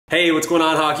Hey, what's going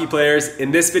on, hockey players?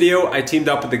 In this video, I teamed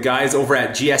up with the guys over at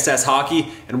GSS Hockey,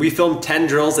 and we filmed 10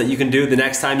 drills that you can do the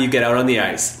next time you get out on the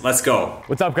ice. Let's go.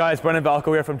 What's up, guys? Brendan Valco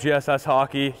here from GSS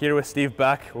Hockey, here with Steve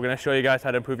Beck. We're gonna show you guys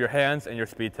how to improve your hands and your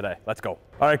speed today. Let's go.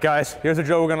 All right, guys, here's a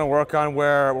drill we're gonna work on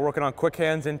where we're working on quick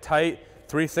hands in tight,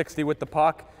 360 with the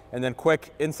puck, and then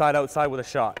quick inside, outside with a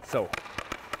shot. So,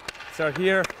 start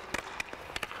here.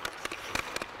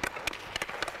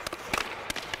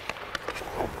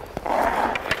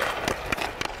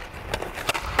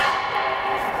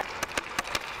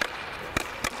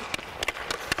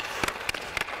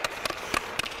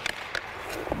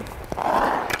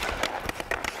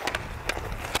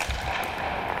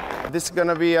 This is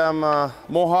gonna be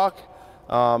Mohawk.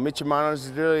 Mitch Marner is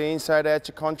really inside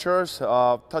edge controls,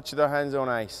 touch their hands on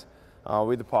ice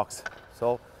with the pucks.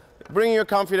 So bring your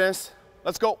confidence.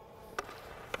 Let's go.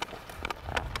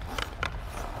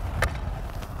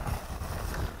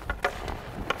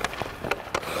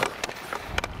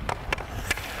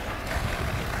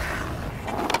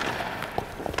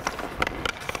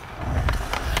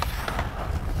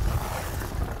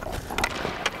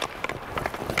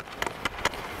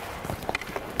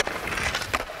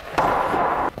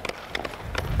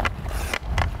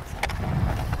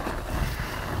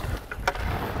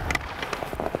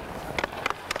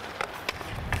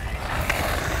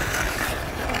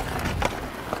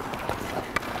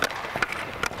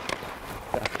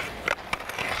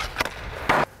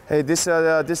 Hey, this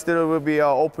drill will be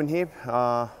open hip,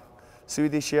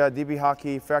 Swedish DB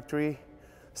hockey factory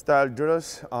style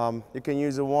drills. You can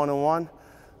use a one-on-one.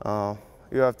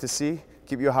 You have to see,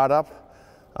 keep your heart up,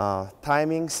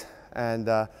 timings, and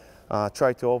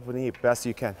try to open hip best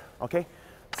you can. Okay,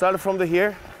 start from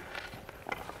here.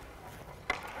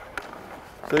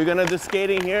 So you're gonna do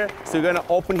skating here. So you're gonna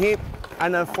open hip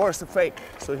and then force the fake.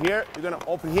 So here you're gonna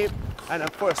open hip and then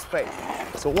force fake.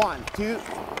 So 1, 2.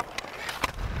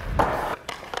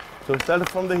 So start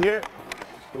from here.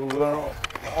 So we're gonna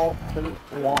open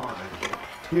 1,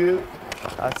 2.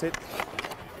 That's it.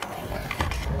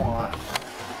 1.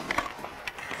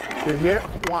 To here,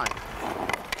 1.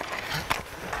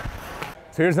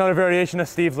 So here's another variation of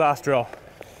Steve's last drill.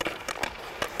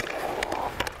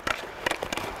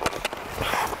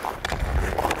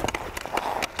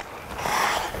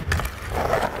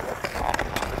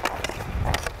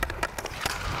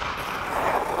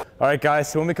 All right,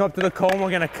 guys, so when we come up to the cone,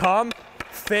 we're gonna come,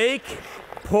 fake,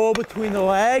 pull between the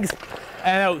legs,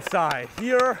 and outside.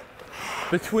 Here,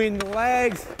 between the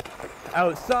legs,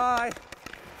 outside.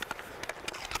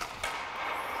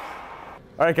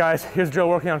 All right, guys, here's a drill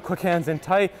working on quick hands in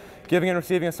tight, giving and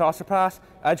receiving a saucer pass,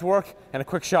 edge work, and a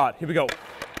quick shot. Here we go.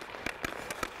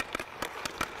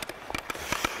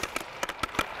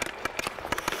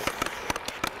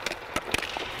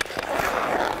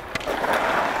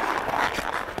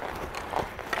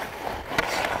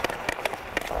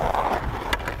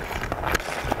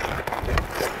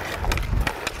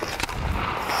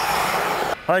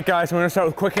 All right, guys, we're gonna start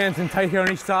with quick hands in tight here on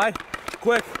each side.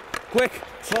 Quick, quick,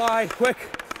 slide, quick,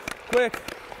 quick,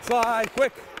 slide,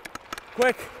 quick,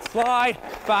 quick, slide,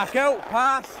 back out,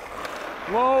 pass,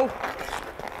 low,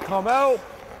 come out,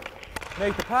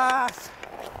 make the pass,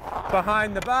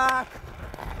 behind the back,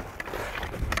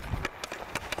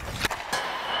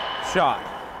 shot.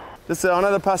 This is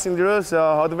another passing drills,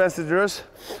 advanced drills.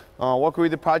 Work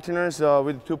with the partners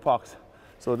with 2 pucks.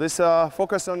 So this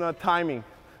focus on timing.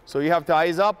 So you have to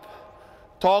eyes up,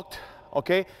 talk,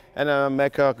 okay, and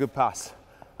make a good pass.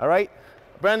 All right?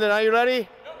 Brandon, are you ready?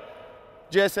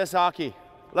 Yep. GSS Hockey.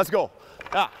 Let's go.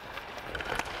 Yeah.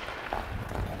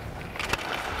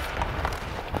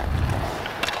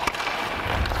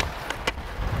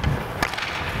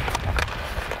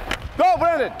 Go,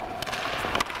 Brandon!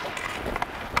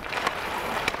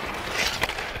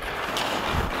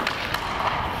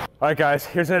 All right, guys,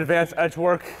 here's an advanced edge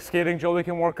work skating drill we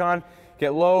can work on.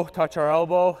 Get low, touch our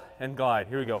elbow, and glide.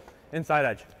 Here we go. Inside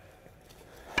edge.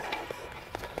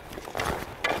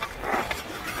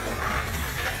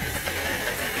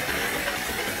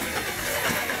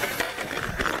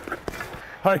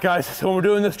 All right, guys, so when we're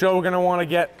doing this drill, we're gonna wanna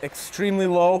get extremely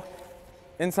low,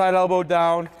 inside elbow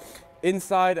down,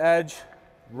 inside edge,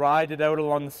 ride it out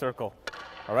along the circle.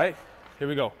 All right, here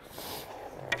we go.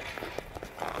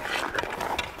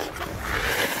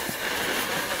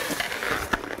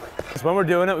 When we're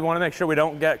doing it, we want to make sure we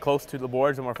don't get close to the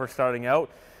boards when we're first starting out.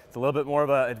 It's a little bit more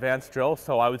of an advanced drill,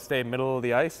 so I would stay middle of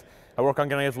the ice. I work on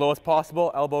getting as low as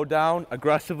possible, elbow down,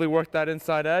 aggressively work that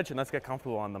inside edge, and let's get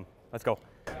comfortable on them. Let's go.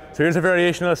 So here's a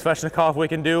variation of the Svechnikov we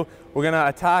can do. We're gonna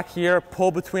attack here,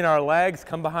 pull between our legs,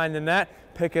 come behind the net,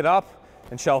 pick it up,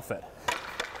 and shelf it.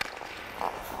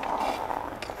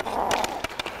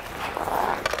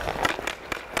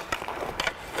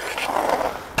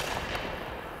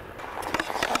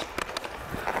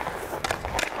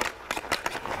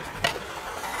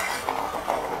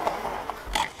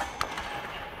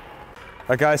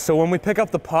 All right, guys, so when we pick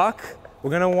up the puck, we're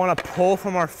gonna wanna pull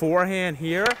from our forehand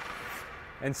here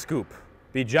and scoop.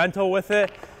 Be gentle with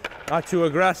it, not too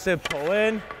aggressive, pull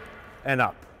in and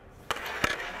up.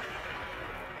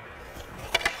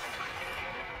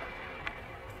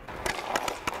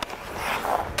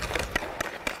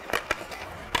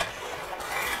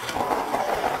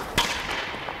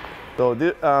 So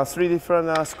three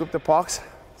different scoop the pucks.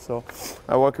 So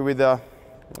I work with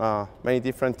many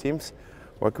different teams,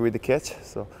 work with the kids.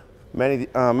 So many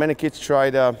kids try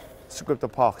to scoop the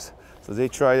pucks. So they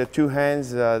try the two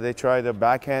hands, they try the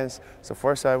backhands. So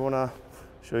first I wanna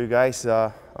show you guys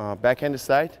backhand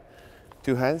side,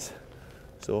 two hands.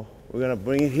 So we're gonna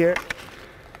bring it here.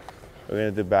 We're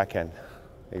gonna do backhand,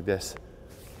 like this.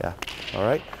 Yeah, all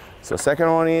right. So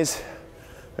second one is,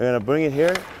 we're gonna bring it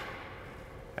here,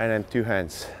 and then two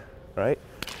hands, right?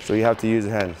 So you have to use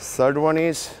the hands. Third one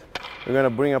is, we're gonna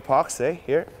bring a puck, say,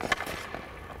 here.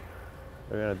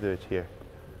 We're gonna do it here,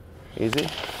 easy.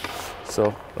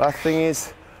 So last thing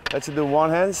is, let's do one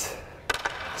hands.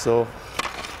 So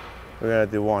we're gonna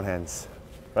do one hands,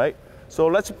 right? So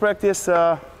let's practice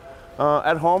at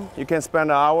home. You can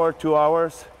spend an hour, 2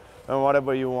 hours, and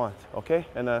whatever you want, okay?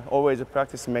 And always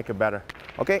practice to make it better.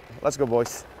 Okay, let's go,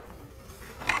 boys.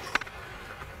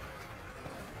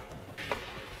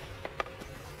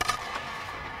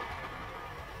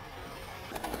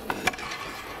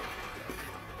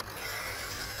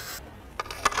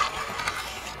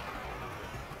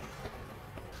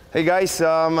 Hey guys,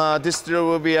 this drill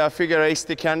will be a figure 8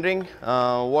 stick handling.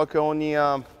 Work on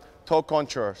the toe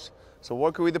controls. So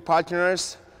work with the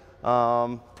partners,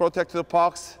 protect the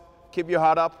pucks, keep your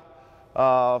heart up.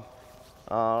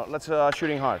 Let's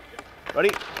shooting hard.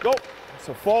 Ready? Go.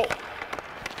 So 4.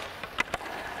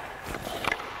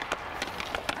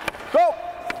 Go.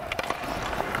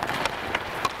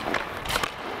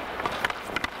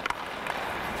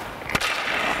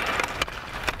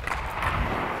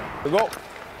 Go.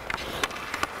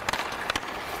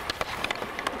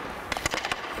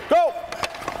 Go!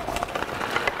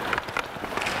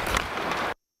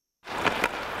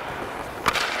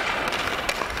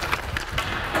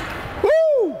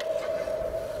 Woo!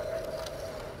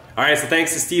 All right, so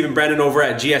thanks to Steve and Brendan over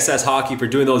at GSS Hockey for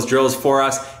doing those drills for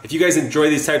us. If you guys enjoy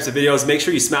these types of videos, make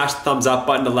sure you smash the thumbs up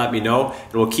button to let me know,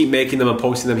 and we'll keep making them and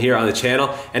posting them here on the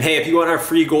channel. And hey, if you want our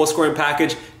free goal scoring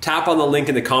package, tap on the link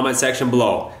in the comment section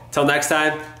below. Till next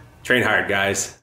time, train hard, guys.